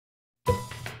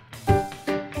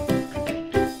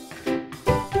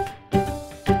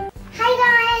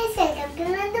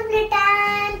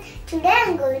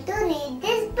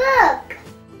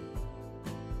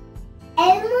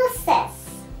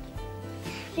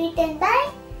written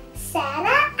by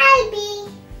Sarah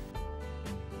Albee.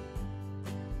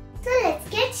 So let's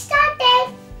get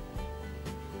started.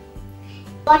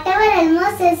 Whatever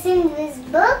Elmo says in this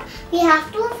book, we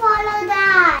have to follow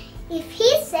that. If he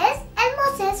says,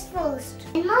 Elmo says first.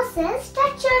 Elmo says,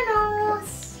 touch your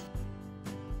nose.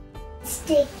 Let's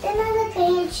take another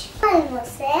page. Elmo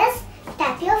says,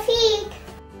 tap your feet.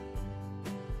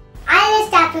 I will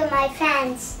tap with my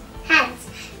hands.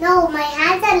 No, my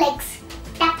hands are legs.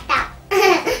 Tap, tap.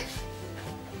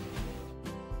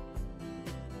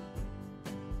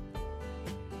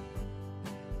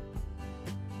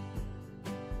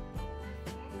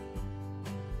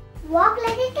 Walk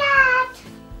like a cat.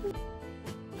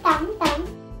 Tum tum.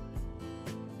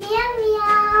 Meow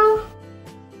meow.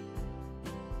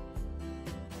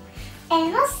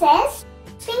 Elmo says,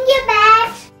 swing your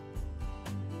bat.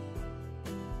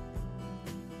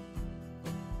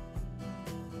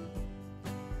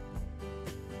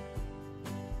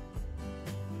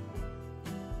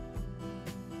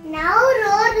 Now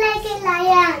roar like a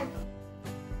lion.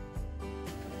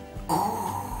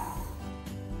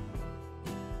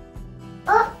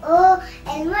 Oh,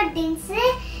 Elmo didn't say.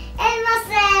 Elmo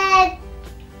said.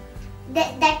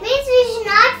 That means we should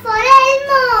not follow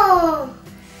Elmo.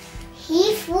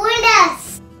 He fooled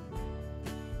us.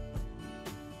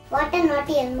 What a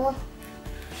naughty Elmo.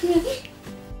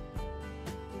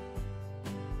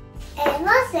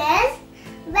 Elmo says,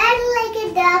 waddle like a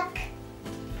duck.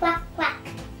 Quack, quack,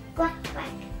 quack,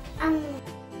 quack.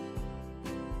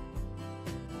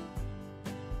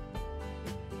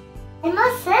 Elmo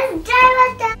says, drive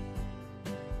a duck.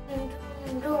 Vroom,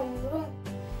 vroom, vroom.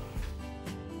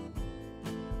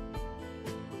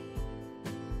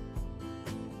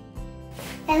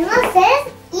 Elmo says,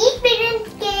 eat pigeon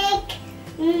cake.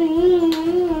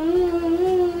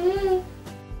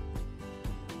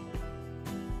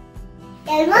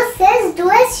 Elmo says, do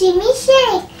a shimmy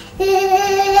shake.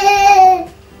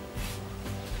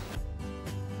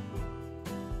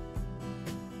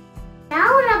 Now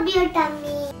rub your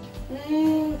tummy.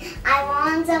 I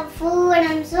want some food.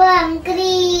 I'm so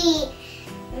hungry.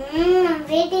 I'm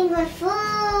waiting for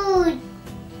food.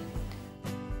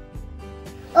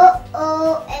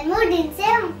 Oh, Elmo didn't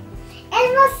say.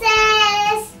 Elmo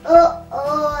says,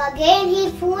 again he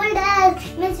fooled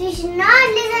us. Means we should not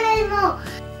listen, Elmo.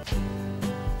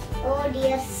 Oh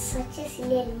dear, such a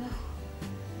silly Elmo.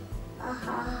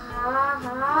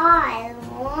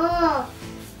 Elmo.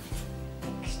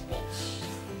 Next page.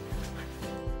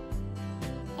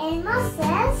 Elmo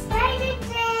says, ride a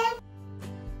train.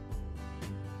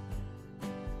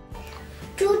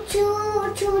 Choo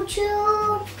choo, choo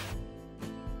choo.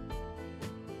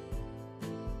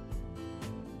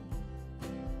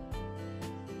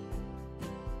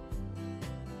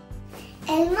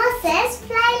 Elmo says,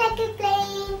 fly like a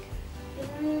plane.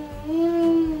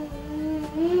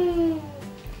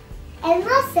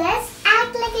 Elmo says,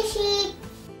 act like a sheep.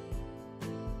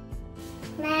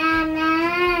 Na na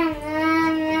na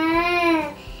na.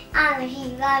 I'm a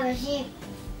sheep, I'm a sheep.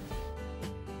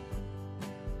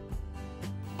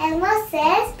 Elmo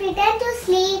says, pretend to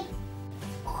sleep.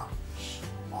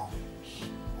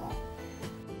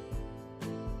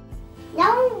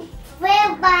 Now,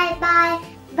 wave bye bye.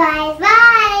 Bye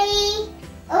bye.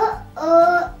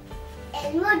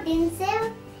 Elmo didn't say.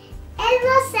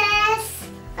 Elmo says.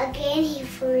 Again he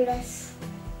fooled us.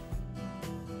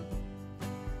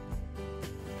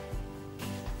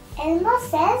 Elmo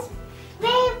says,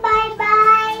 wave bye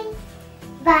bye.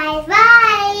 Bye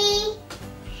bye.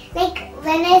 Like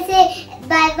when I say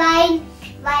bye bye.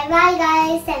 Bye bye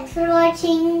guys. Thanks for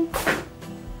watching.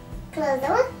 Close the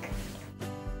book.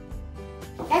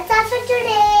 That's all for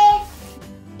today.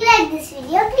 If you like this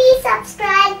video, please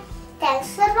subscribe.